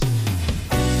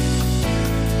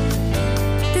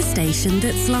station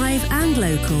that's live and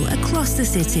local across the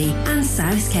city and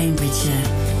South Cambridgeshire.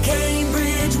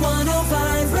 Cambridge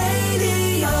 105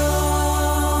 Radio.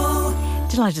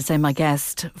 Delighted to say my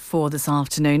guest for this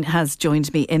afternoon has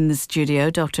joined me in the studio,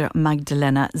 Dr.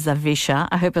 Magdalena Zawisza.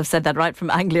 I hope I've said that right, from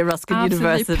Anglia Ruskin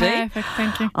University. Perfect,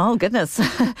 thank you. Oh, goodness.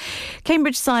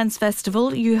 Cambridge Science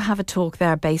Festival, you have a talk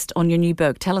there based on your new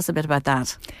book. Tell us a bit about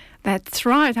that. That's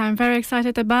right. I'm very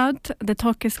excited about. The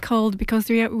talk is called Because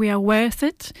We Are Worth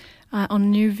It,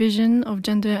 on new vision of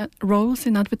gender roles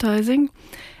in advertising.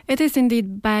 It is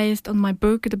indeed based on my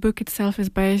book. The book itself is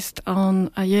based on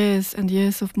years and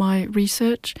years of my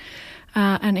research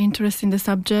and interest in the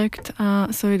subject.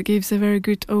 So it gives a very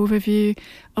good overview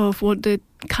of what the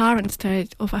current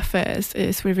state of affairs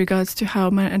is with regards to how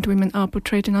men and women are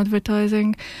portrayed in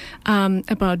advertising,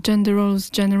 about gender roles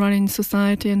generally in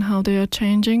society and how they are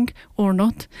changing or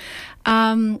not.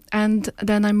 And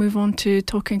then I move on to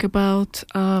talking about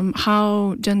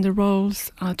how gender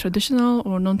roles, traditional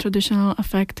or non-traditional,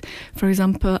 affect, for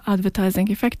example,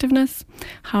 advertising effectiveness.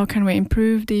 How can we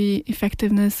improve the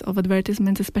effectiveness of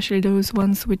advertisements, especially those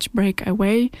ones which break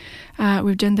away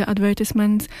with gender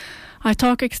advertisements? I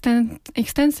talk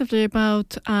extensively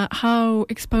about how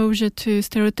exposure to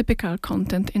stereotypical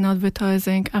content in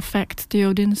advertising affects the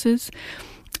audiences.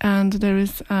 And there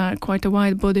is quite a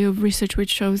wide body of research which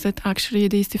shows that actually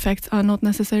these effects are not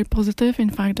necessarily positive.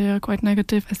 In fact, they are quite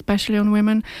negative, especially on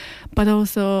women, but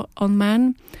also on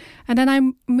men. And then I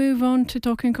move on to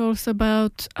talking also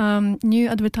about new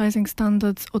advertising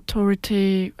standards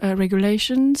authority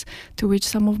regulations, to which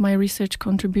some of my research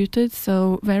contributed.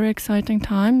 So very exciting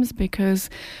times, because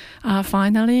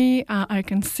finally I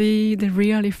can see the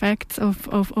real effects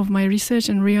of my research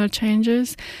and real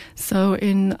changes. So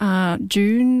in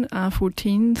June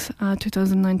 14th,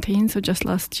 2019, so just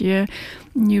last year,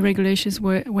 new regulations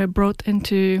were brought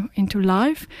into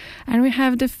life. And we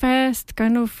have the first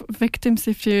kind of victims,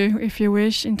 if you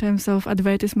wish, in terms of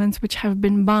advertisements which have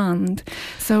been banned.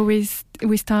 So we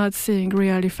start seeing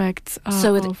real effects.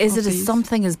 So is it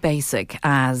something as basic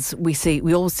as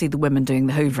we all see the women doing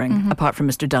the hoovering, apart from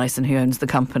Mr. Dyson, who owns the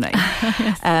company,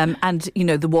 yes. And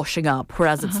the washing up,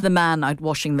 whereas it's the man out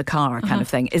washing the car kind of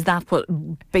thing. Is that what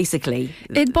basically?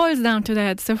 It boils down to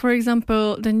that. So, for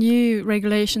example, the new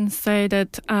regulations say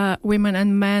that women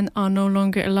and men are no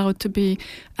longer allowed to be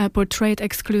portrayed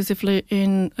exclusively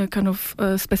in a kind of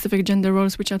specific gender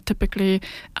roles which are typically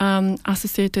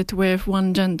associated with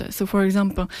one gender. So, for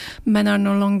example, men are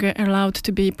no longer allowed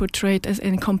to be portrayed as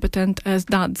incompetent as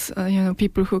dads,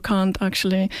 people who can't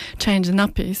actually change the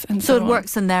nappies. And so it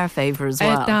works in their favour as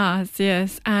well. It does,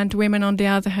 yes. And women, on the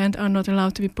other hand, are not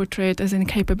allowed to be portrayed as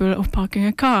incapable of parking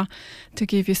a car, to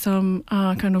give you some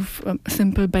kind of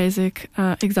simple, basic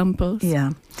examples.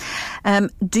 Yeah.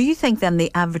 Do you think then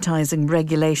the advertising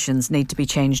regulations need to be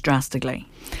changed drastically?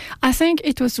 I think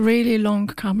it was really long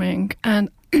coming, and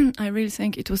I really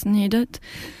think it was needed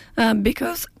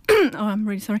because I'm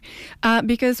really sorry.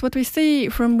 Because what we see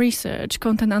from research,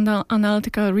 content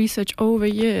analytical research over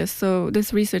years, so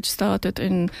this research started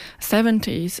in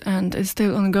 70s and is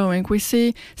still ongoing, we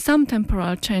see some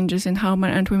temporal changes in how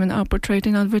men and women are portrayed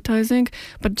in advertising,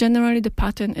 but generally the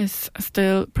pattern is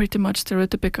still pretty much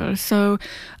stereotypical. So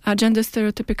gender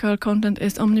stereotypical content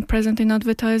is omnipresent in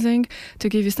advertising. To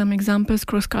give you some examples,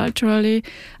 cross-culturally,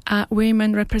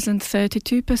 women represent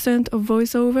 32% of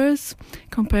voiceovers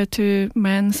compared to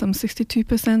men, some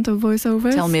 62% of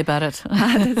voiceovers. Tell me about it.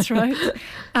 That's right.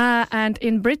 And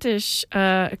in British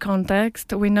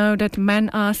context, we know that men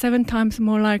are 7 times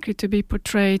more likely to be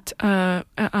portrayed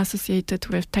associated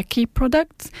with techie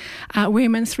products.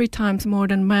 Women 3 times more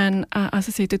than men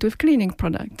associated with cleaning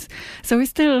products. So we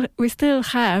still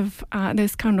have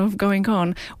this kind of going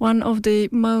on. One of the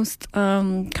most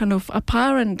kind of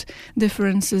apparent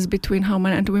differences between how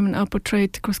men and women are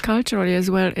portrayed cross-culturally as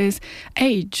well is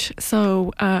age.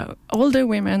 So older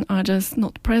women are just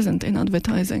not present in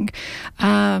advertising,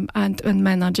 and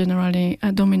men are generally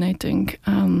dominating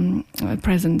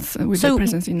presence with their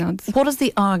presence in ads. What is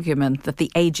the argument that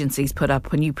the agencies put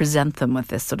up when you present them with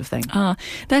this sort of thing?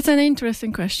 That's an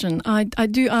interesting question. I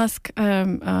do ask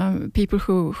people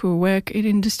who work in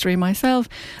industry myself.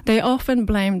 They often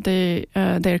blame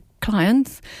their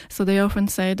clients. So they often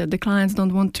say that the clients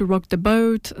don't want to rock the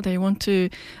boat. They want to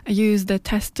use the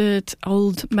tested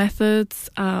old methods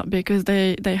because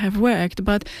they have worked.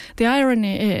 But the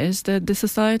irony is that the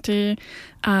society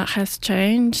has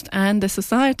changed, and the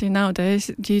society nowadays,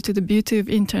 due to the beauty of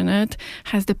internet,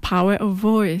 has the power of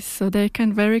voice, so they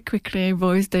can very quickly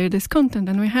voice their discontent.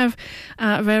 And we have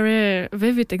very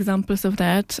vivid examples of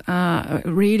that.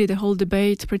 Really, the whole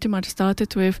debate pretty much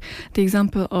started with the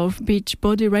example of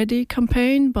Beachbody Ready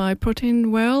campaign by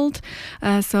Protein World.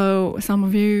 So some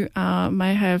of you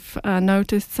may have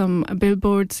noticed some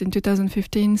billboards in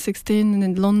 2015-16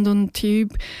 in London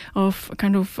Tube of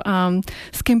kind of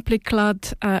skimpily clad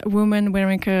women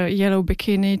wearing a yellow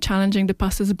bikini, challenging the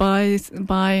passers-by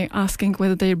by asking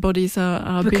whether their bodies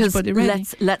are Beachbody ready.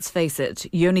 Because let's face it,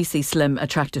 you only see slim,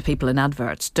 attractive people in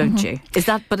adverts, don't you? Is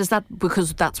that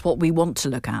because that's what we want to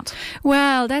look at?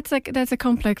 Well, that's a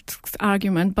complex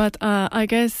argument, but I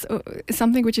guess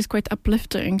something which is quite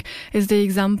uplifting is the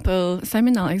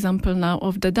seminal example now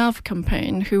of the Dove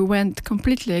campaign, who went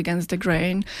completely against the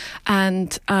grain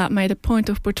and made a point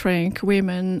of portraying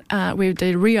women with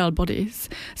their real bodies.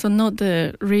 So not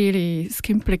the really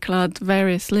skimpily clad,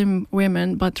 very slim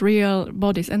women, but real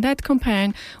bodies. And that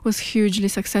campaign was hugely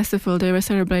successful. They were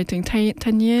celebrating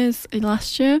 10 years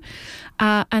last year.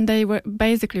 And they were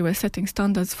setting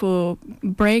standards for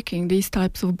breaking these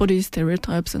types of body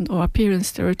stereotypes or appearance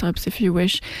stereotypes, if you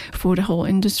wish, for the whole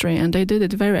industry. And they did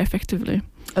it very effectively.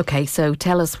 Okay, so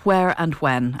tell us where and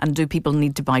when, and do people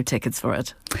need to buy tickets for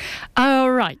it?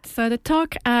 All right, so the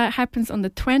talk happens on the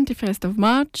 21st of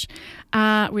March.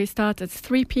 We start at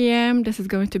 3 p.m. This is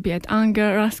going to be at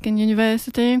Anglia Ruskin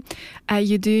University.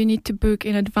 You do need to book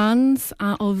in advance,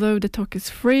 although the talk is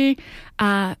free.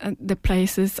 The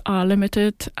places are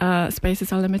limited,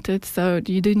 spaces are limited, so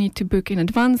you do need to book in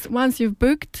advance. Once you've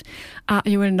booked,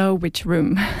 you will know which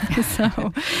room.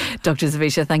 So, Dr.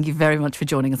 Zawisza, thank you very much for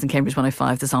joining us in Cambridge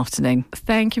 105 this afternoon.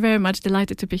 Thank you very much.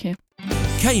 Delighted to be here.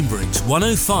 Cambridge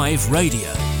 105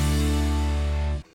 Radio.